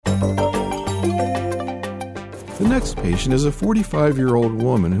next patient is a 45-year-old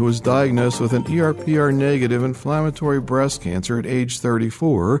woman who was diagnosed with an ER/PR-negative inflammatory breast cancer at age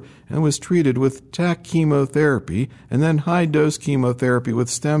 34 and was treated with TAC chemotherapy and then high-dose chemotherapy with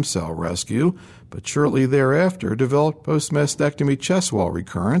stem cell rescue, but shortly thereafter developed post-mastectomy chest wall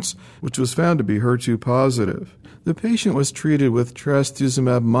recurrence, which was found to be HER2 positive. The patient was treated with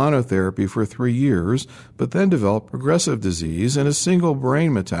trastuzumab monotherapy for 3 years, but then developed progressive disease and a single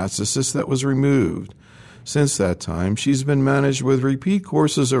brain metastasis that was removed. Since that time, she's been managed with repeat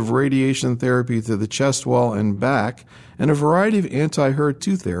courses of radiation therapy to the chest wall and back, and a variety of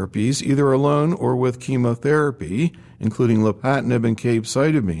anti-HER2 therapies, either alone or with chemotherapy, including lapatinib and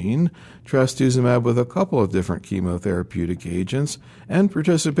capecitabine, trastuzumab with a couple of different chemotherapeutic agents, and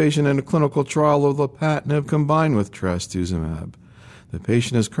participation in a clinical trial of lapatinib combined with trastuzumab. The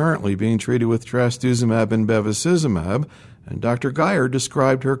patient is currently being treated with trastuzumab and bevacizumab, and Dr. Geyer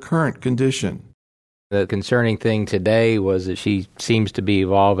described her current condition. The concerning thing today was that she seems to be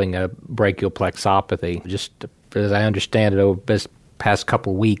evolving a brachial plexopathy. Just as I understand it, over the past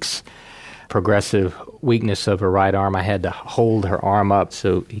couple weeks, progressive weakness of her right arm. I had to hold her arm up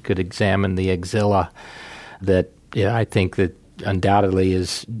so he could examine the axilla. That I think that undoubtedly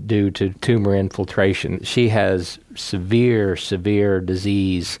is due to tumor infiltration. She has severe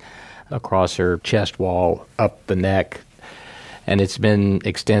disease across her chest wall, up the neck, and it's been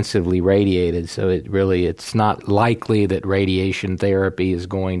extensively radiated, so it's not likely that radiation therapy is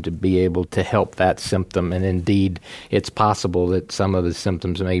going to be able to help that symptom, and indeed it's possible that some of the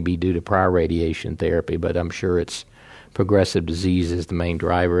symptoms may be due to prior radiation therapy, but I'm sure it's progressive disease is the main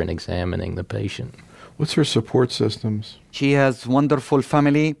driver in examining the patient. What's her support systems? She has wonderful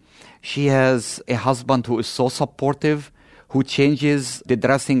family. She has a husband who is so supportive, who changes the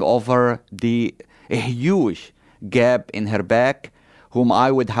dressing over a huge gap in her back, whom I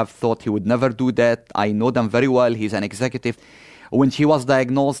would have thought he would never do that. I know them very well. He's an executive. When she was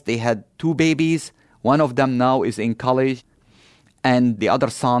diagnosed, they had 2 babies. One of them now is in college, and the other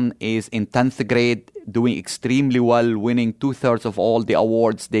son is in 10th grade, doing extremely well, winning 2/3 of all the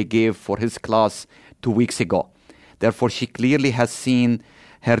awards they gave for his class 2 weeks ago. Therefore, she clearly has seen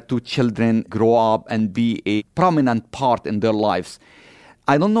her 2 children grow up and be a prominent part in their lives.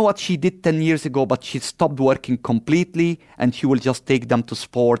 I don't know what she did 10 years ago, but she stopped working completely, and she will just take them to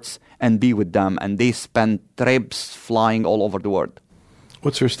sports and be with them. And they spend trips flying all over the world.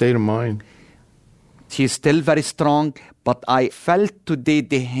 What's her state of mind? She's still very strong, but I felt today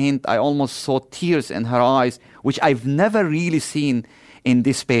the hint, I almost saw tears in her eyes, which I've never really seen in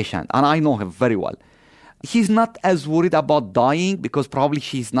this patient. And I know her very well. She's not as worried about dying because probably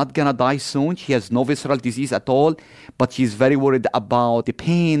she's not going to die soon. She has no visceral disease at all, but she's very worried about the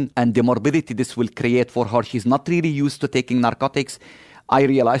pain and the morbidity this will create for her. She's not really used to taking narcotics. I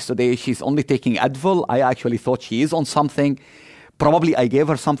realized today she's only taking Advil. I actually thought she is on something. Probably I gave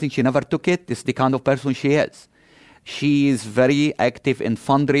her something, she never took it. This is the kind of person she is. She is very active in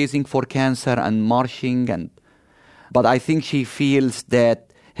fundraising for cancer and marching, but I think she feels that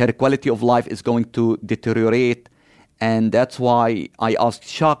her quality of life is going to deteriorate. And that's why I asked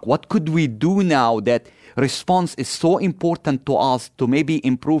Chuck, what could we do now that response is so important to us to maybe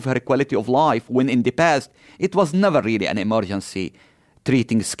improve her quality of life, when in the past it was never really an emergency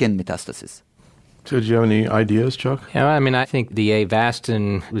treating skin metastasis. So do you have any ideas, Chuck? Yeah, I think the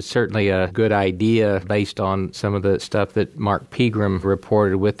Avastin was certainly a good idea based on some of the stuff that Mark Pegram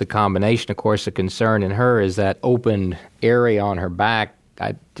reported with the combination. Of course, the concern in her is that open area on her back.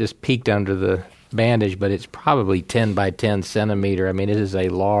 I just peeked under the bandage, but it's probably 10 by 10 centimeter. It is a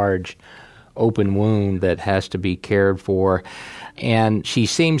large open wound that has to be cared for. And she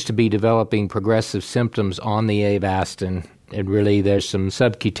seems to be developing progressive symptoms on the Avastin. And really, there's some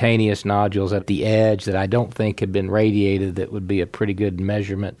subcutaneous nodules at the edge that I don't think have been radiated that would be a pretty good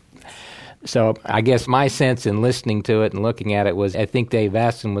measurement. So I guess my sense in listening to it and looking at it was I think the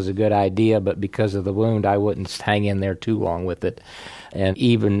Avastin was a good idea, but because of the wound, I wouldn't hang in there too long with it. And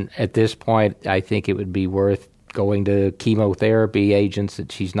even at this point, I think it would be worth going to chemotherapy agents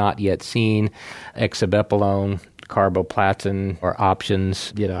that she's not yet seen, hexabepaglone, carboplatin, or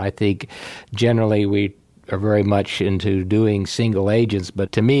options. I think generally we are very much into doing single agents,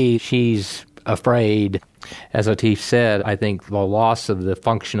 but to me, she's afraid. As Atif said, I think the loss of the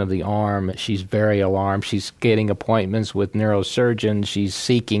function of the arm, she's very alarmed. She's getting appointments with neurosurgeons. She's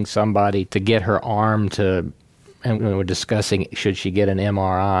seeking somebody to get her arm to, and we're discussing should she get an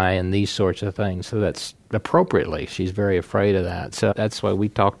MRI and these sorts of things. So that's appropriately. She's very afraid of that. So that's why we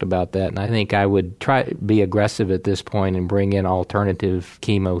talked about that. And I think I would try to be aggressive at this point and bring in alternative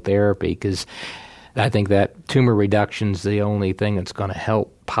chemotherapy, because I think that tumor reduction is the only thing that's going to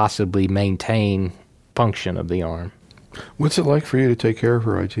help possibly maintain function of the arm. What's it like for you to take care of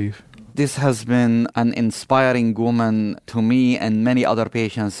her, Atif? This has been an inspiring woman to me and many other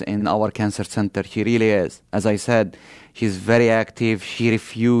patients in our cancer center. She really is. As I said, she's very active. She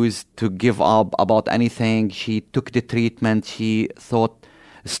refused to give up about anything. She took the treatment. She thought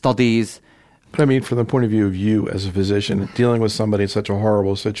studies. I mean, from the point of view of you as a physician, dealing with somebody in such a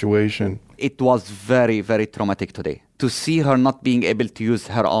horrible situation. It was very, very traumatic today. To see her not being able to use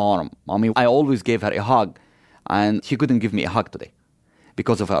her arm. I mean, I always gave her a hug, and she couldn't give me a hug today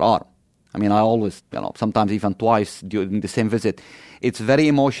because of her arm. I mean, I always, sometimes even twice during the same visit. It's very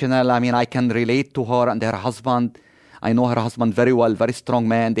emotional. I mean, I can relate to her and her husband. I know her husband very well, very strong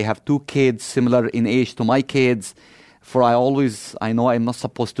man. They have 2 kids, similar in age to my kids. I know I'm not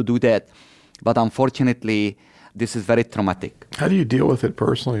supposed to do that. But unfortunately, this is very traumatic. How do you deal with it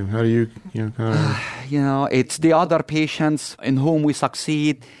personally? How do you it's the other patients in whom we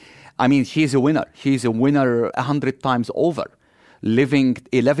succeed. I mean, she's a winner. She's a winner 100 times over. Living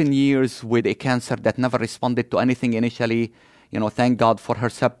 11 years with a cancer that never responded to anything initially. Thank God for her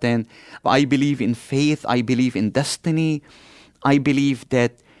Herceptin. I believe in faith. I believe in destiny. I believe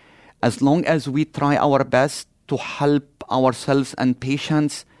that as long as we try our best to help ourselves and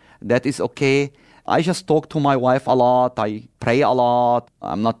patients, that is okay. I just talk to my wife a lot. I pray a lot.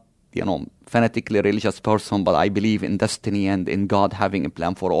 I'm not, fanatically religious person, but I believe in destiny and in God having a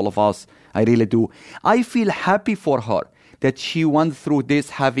plan for all of us. I really do. I feel happy for her that she went through this,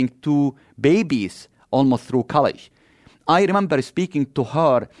 having 2 babies almost through college. I remember speaking to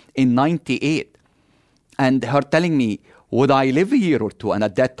her in 98 and her telling me, would I live a year or 2? And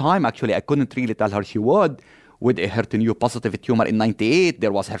at that time, actually, I couldn't really tell her she would. With a HER2 positive tumor in 98,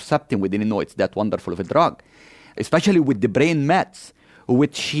 there was Herceptin. We didn't know it's that wonderful of a drug. Especially with the brain mets,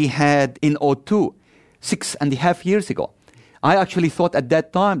 which she had in 02, 6.5 years ago. I actually thought at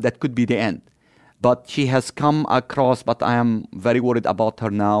that time that could be the end. But she has come across, but I am very worried about her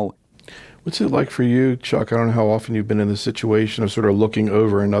now. What's it like for you, Chuck? I don't know how often you've been in the situation of sort of looking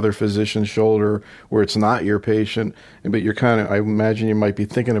over another physician's shoulder where it's not your patient, but you're I imagine you might be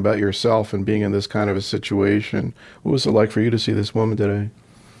thinking about yourself and being in this kind of a situation. What was it like for you to see this woman today?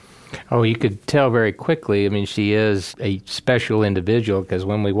 Oh, you could tell very quickly. I mean, she is a special individual because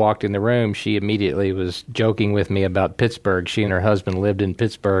when we walked in the room, she immediately was joking with me about Pittsburgh. She and her husband lived in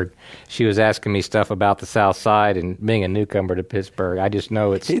Pittsburgh. She was asking me stuff about the South Side and being a newcomer to Pittsburgh. I just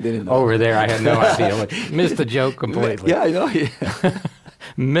know it's over there. I had no idea. Missed the joke completely. Yeah, I know. Yeah.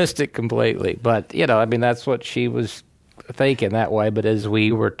 Missed it completely. But, that's what she was thinking that way. But as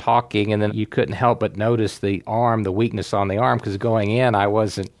we were talking, and then you couldn't help but notice the weakness on the arm, because going in,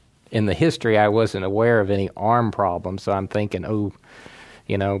 in the history, I wasn't aware of any arm problems, so I'm thinking,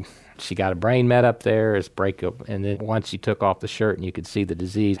 she got a brain met up there, it's breakup, and then once she took off the shirt and you could see the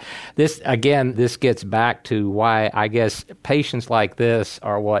disease. This gets back to why I guess patients like this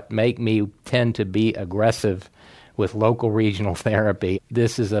are what make me tend to be aggressive with local regional therapy.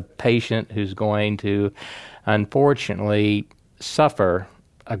 This is a patient who's going to, unfortunately, suffer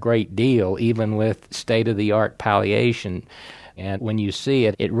a great deal, even with state-of-the-art palliation. And when you see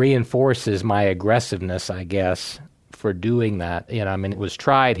it, it reinforces my aggressiveness, I guess, for doing that. It was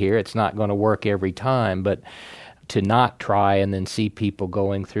tried here. It's not going to work every time, but to not try and then see people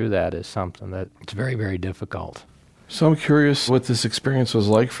going through that is something that it's very, very difficult. So I'm curious what this experience was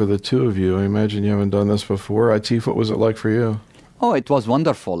like for the 2 of you. I imagine you haven't done this before. Atif, what was it like for you? Oh, it was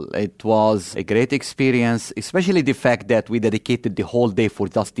wonderful. It was a great experience, especially the fact that we dedicated the whole day for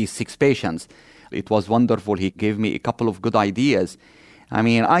just these 6 patients. It was wonderful. He gave me a couple of good ideas. I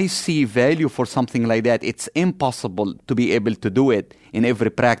mean, I see value for something like that. It's impossible to be able to do it in every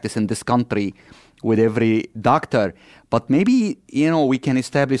practice in this country with every doctor. But maybe, we can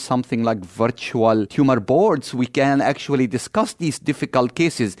establish something like virtual tumor boards. We can actually discuss these difficult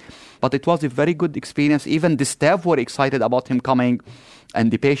cases. But it was a very good experience. Even the staff were excited about him coming, and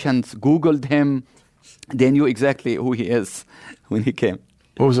the patients Googled him. They knew exactly who he is when he came.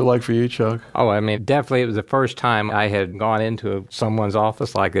 What was it like for you, Chuck? Oh, definitely it was the first time I had gone into someone's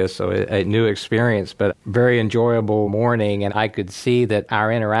office like this, so a new experience, but very enjoyable morning, and I could see that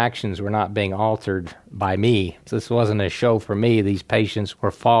our interactions were not being altered by me. So this wasn't a show for me. These patients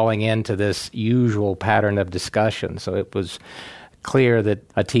were falling into this usual pattern of discussion, so it was clear that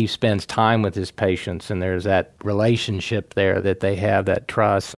Atif spends time with his patients, and there's that relationship there that they have, that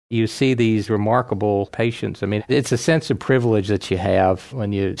trust. You see these remarkable patients. It's a sense of privilege that you have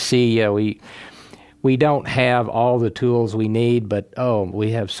when you see, we don't have all the tools we need, but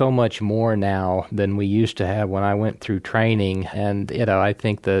we have so much more now than we used to have when I went through training. And, I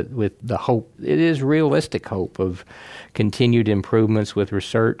think that with the hope, it is realistic hope of continued improvements with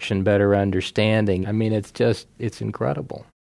research and better understanding. I mean, it's incredible.